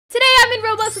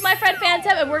playing Roblox with my friend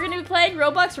Phantom, and we're gonna be playing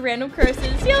Roblox random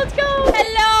curses. Yeah, let's go.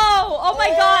 Hello. Oh my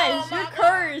gosh, your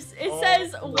curse. It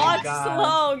says walk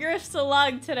slow. You're a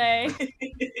slug today.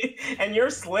 And you're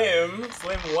slim.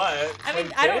 Slim what? I mean,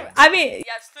 Slim I don't. thick? I mean,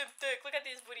 yeah, slim thick. Look at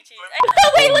these booty cheeks.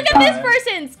 Oh wait, look at this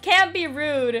person's. Can't be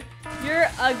rude. You're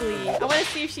ugly. I want to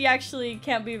see if she actually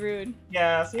can't be rude.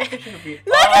 Yeah, see if it should be.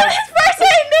 Look at this person.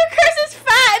 Their curse is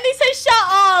fat, and they say shut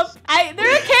up.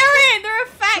 They're a Karen. They're a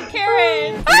fat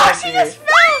Karen. Oh, she just fell.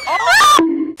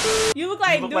 Oh. You look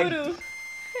like doo-doo.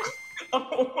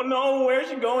 Oh no, where is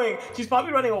she going? She's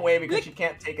probably running away because she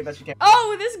can't take it that she can't.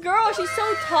 Oh, this girl, she's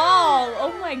so tall.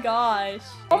 Oh my gosh.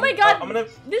 Oh my god,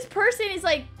 this person is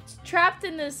like trapped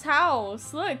in this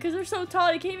house. Look, because they're so tall,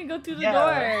 they can't even go through the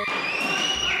door.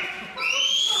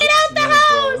 Get out the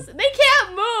house! They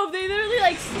can't move. They literally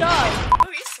like stuck. Oh,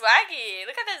 he's swaggy.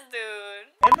 Look at this dude.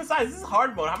 And besides, this is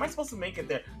hard mode. How am I supposed to make it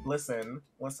there? Listen,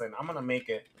 I'm gonna make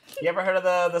it. You ever heard of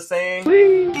the saying?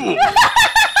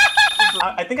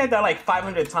 I think I died like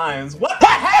 500 times. What the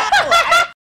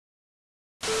hell?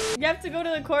 You have to go to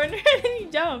the corner and then you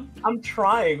jump. I'm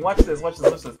trying. Watch this. You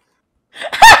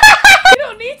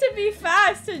don't need to be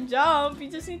fast to jump. You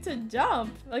just need to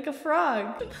jump like a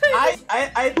frog.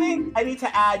 I think I need to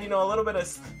add, a little bit of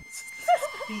speed.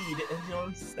 You know what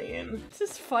I'm saying? This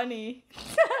is funny.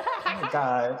 Oh my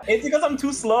god. It's because I'm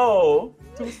too slow.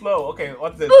 Okay,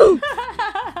 what's this?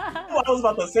 I was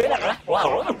about to say that.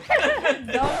 Wow.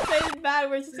 Don't say bad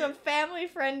words. It's a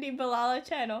family-friendly Belala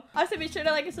channel. Also, be sure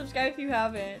to like and subscribe if you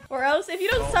haven't. Or else, if you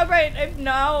don't sub right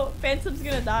now, Phantom's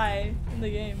gonna die in the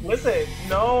game. Listen,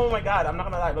 no, my god, I'm not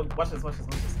gonna die. Look, watch this. Oh my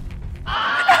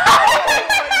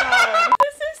god.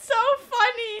 This is so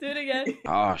funny. Do it again.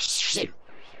 Oh shit.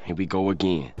 Here we go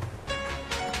again.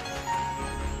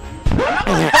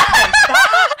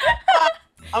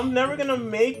 I'm never gonna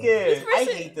make it. I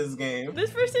hate this game.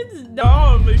 This person's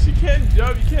dumb. Like, she can't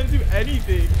jump. You can't do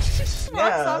anything.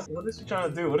 Yeah. What is she trying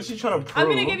to do? What is she trying to prove? I'm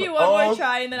gonna give you one more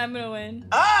try and then I'm gonna win.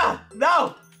 Ah!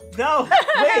 No!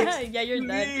 Wait! Yeah, you're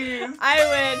dead. Please. I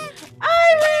win!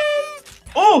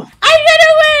 Oh! I'm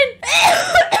gonna win!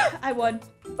 I won.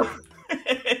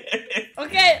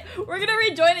 Okay, we're gonna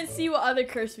rejoin and see what other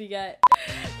curse we get.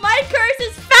 My curse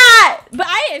is fat! But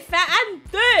I ain't fat, I'm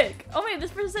thick! Oh wait,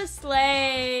 this person says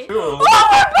slay. Cool. Oh,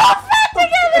 we're both fat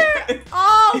together!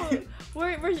 Oh,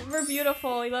 we're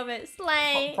beautiful, we love it.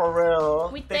 Slay. For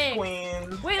real. We thick thick.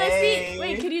 Queen. Wait, let's see.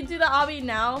 Wait, can you do the obby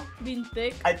now? Being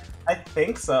thick? I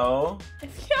think so.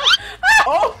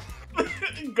 Oh!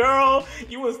 Girl,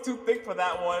 you was too thick for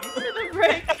that one. To the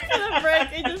brick,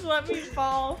 it just let me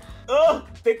fall. Oh,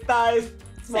 thick thighs,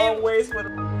 small waist with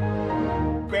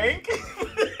bank.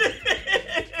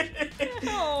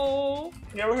 No.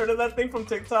 You ever heard of that thing from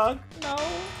TikTok? No.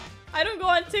 I don't go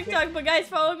on TikTok, but guys,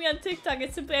 follow me on TikTok.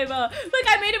 It's 𝒐𝒑𝒆𝒏. Look,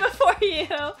 I made it before you.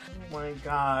 Oh my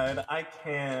god, I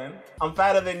can't. I'm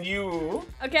fatter than you.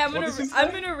 Okay, I'm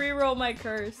gonna re-roll my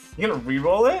curse. You gonna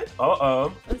re-roll it?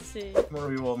 Uh-oh. Let's see. I'm gonna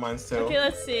re-roll mine too. Okay,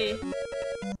 let's see.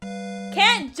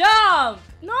 Can't jump!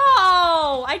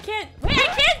 No! I can't. Wait, I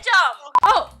can't jump!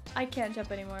 Oh! I can't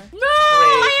jump anymore. No! Great.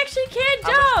 I actually can't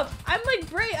jump! I'm like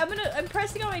great. I'm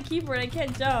pressing on my keyboard. I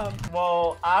can't jump.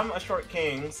 Well, I'm a short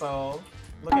king, so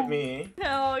look at me.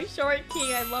 No, short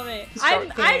king. I love it. I'm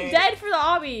dead for the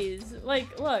obbies.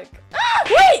 Like, look. Ah,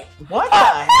 wait! What the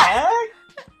heck?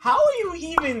 How are you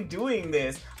even doing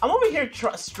this? I'm over here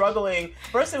struggling.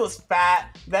 First it was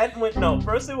fat, then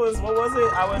first it was, what was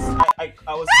it? I was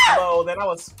slow, then I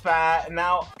was fat, and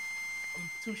now I'm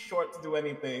too short to do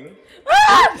anything.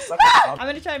 I'm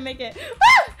gonna try and make it.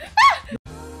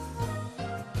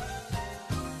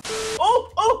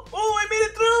 Oh, I made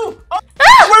it through! Oh,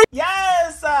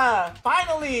 yes!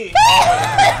 Finally!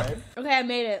 Okay, I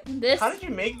made it. How did you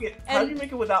make it? How did you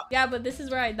make it without? Yeah, but this is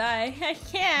where I die. I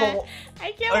can't.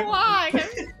 I can't walk.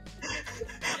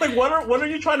 Like, what are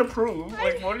you trying to prove?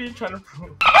 Like, what are you trying to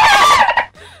prove?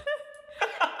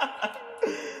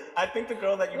 I think the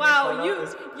girl that you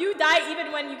you die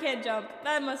even when you can't jump.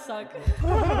 That must suck.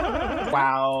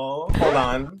 Wow. Hold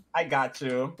on. I got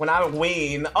you. When I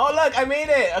win. Oh look, I made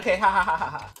it. Okay,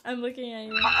 ha. I'm looking at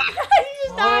you. You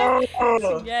just died.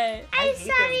 Okay. I'm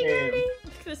sorry, Daddy.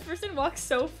 This person walks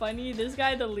so funny. This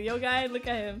guy, the Leo guy, look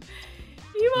at him.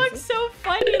 He walks so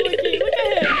funny looking. Look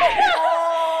at him.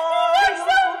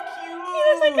 He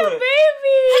looks like a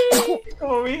baby. Come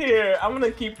over here. I'm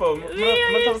gonna keep him. Leo,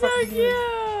 you're so cute.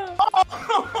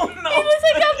 Oh no! He looks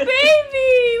like a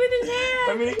baby with his hair.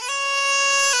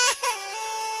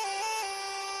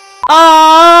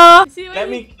 Let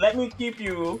me keep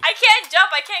you. I can't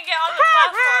jump. I can't get on the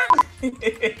platform.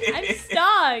 I'm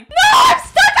stuck. No, I'm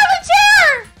stuck on the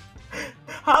chair.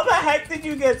 How the heck did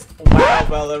you get? Wow,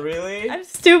 Bella, really? I'm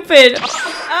stupid.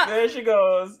 There she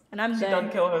goes. And I'm She dead. done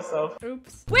kill herself.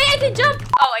 Oops. Wait, I can jump.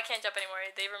 Oh, I can't jump anymore.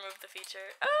 They removed the feature.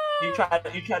 You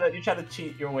try to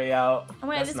cheat your way out. Oh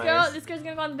my god, That's this girl's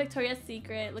gonna go on Victoria's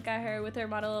Secret. Look at her with her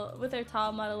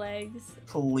tall model legs.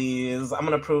 Please, I'm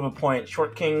gonna prove a point.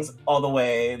 Short kings all the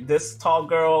way. This tall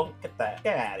girl,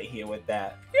 get out of here with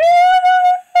that.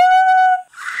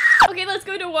 Okay, let's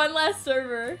go to one last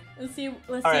server and see.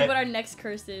 Let's see what our next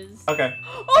curse is. Okay.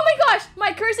 Oh my gosh,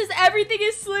 my curse is everything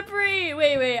is slippery.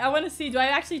 Wait, I want to see. Do I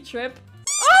actually trip?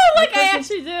 Oh, look, I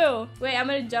actually do. Wait, I'm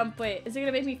gonna jump. Wait, is it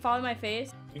gonna make me fall on my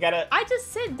face? You gotta. I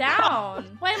just sit down.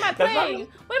 Why am I playing?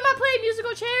 Why am I playing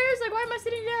musical chairs? Like, why am I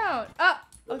sitting down? Oh,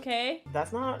 okay.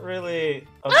 That's not really.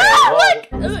 Okay. Ah,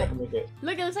 well, look, it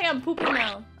looks like I'm pooping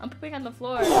now. I'm pooping on the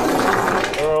floor.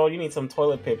 Girl, you need some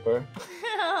toilet paper.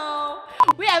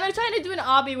 Wait, I'm gonna try to do an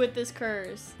obby with this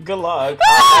curse. Good luck.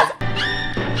 What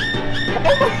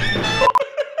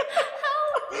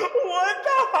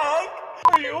the heck?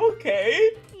 Are you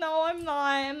okay? No, I'm not.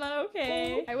 I'm not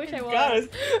okay. I wish I was.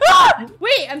 Guys.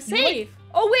 Wait, I'm safe.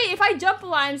 Oh wait, if I jump a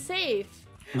lot, I'm safe.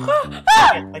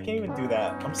 I can't even do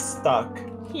that. I'm stuck.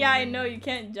 Yeah, I know you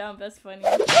can't jump. That's funny.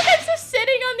 Look, I'm just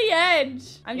sitting on the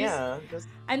edge.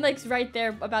 I'm like right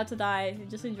there, about to die,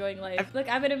 just enjoying life. Look,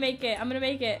 I'm gonna make it. I'm gonna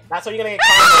make it. That's what you're gonna get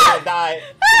karma. You're gonna die.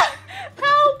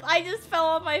 Help! I just fell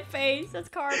on my face. That's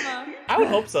karma. I would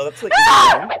hope so. That's like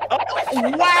easy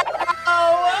one.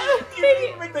 Oh, wow! You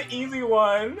didn't make the easy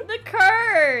one. The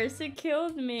curse. It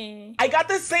killed me. I got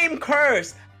the same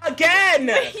curse. Again!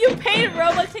 You paid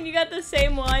Robux and you got the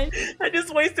same one. I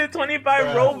just wasted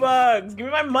 25 Robux. Give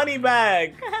me my money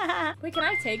back. Wait, can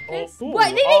I take this? Oh, what?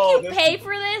 They make you pay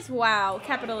for this? Wow,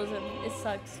 capitalism. It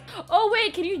sucks. Oh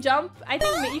wait, can you jump? I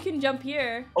think you can jump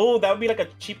here. Oh, that would be like a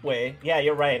cheap way. Yeah,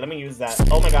 you're right. Let me use that.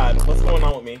 Oh my god, what's going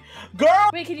on with me? Girl!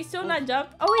 Wait, can you still not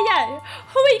jump? Oh wait, yeah.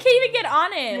 Oh wait, you can't even get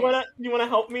on it. You wanna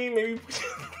help me? Maybe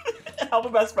help a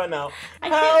best friend out. I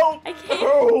can't.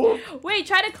 Oh. Wait,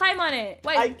 try to climb on it.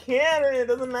 Wait. I can't. It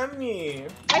doesn't let me.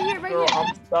 Right here, right Girl, here.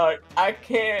 I'm stuck. I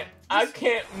can't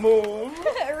move.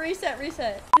 Reset. This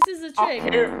is the trick. I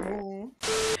can't move.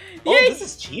 Oh, this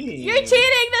is cheating. You're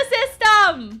cheating the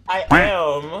system. I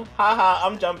am. Haha,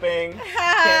 I'm jumping.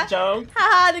 Can't jump.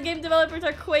 Haha, the game developers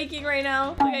are quaking right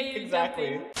now. Look at you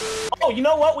Exactly. jumping. Oh, you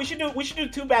know what? We should do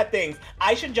two bad things.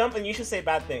 I should jump and you should say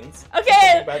bad things.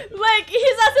 Okay, like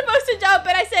he's not supposed to jump,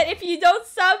 but I said if you don't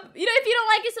if you don't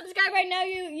like it, subscribe right now.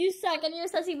 You suck and you're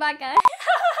𝒐𝒑𝒏.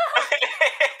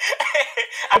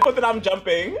 I put that I'm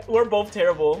jumping. We're both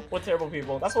terrible. We're terrible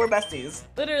people. That's why we're besties.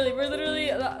 Literally, we're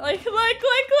literally like.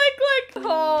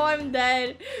 Oh, I'm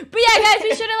dead. But yeah, guys,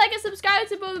 be sure to like and subscribe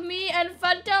to both me and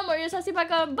Phantom or your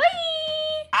𝒐𝒑𝒏. Bye.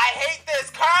 I hate this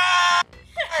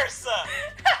curse.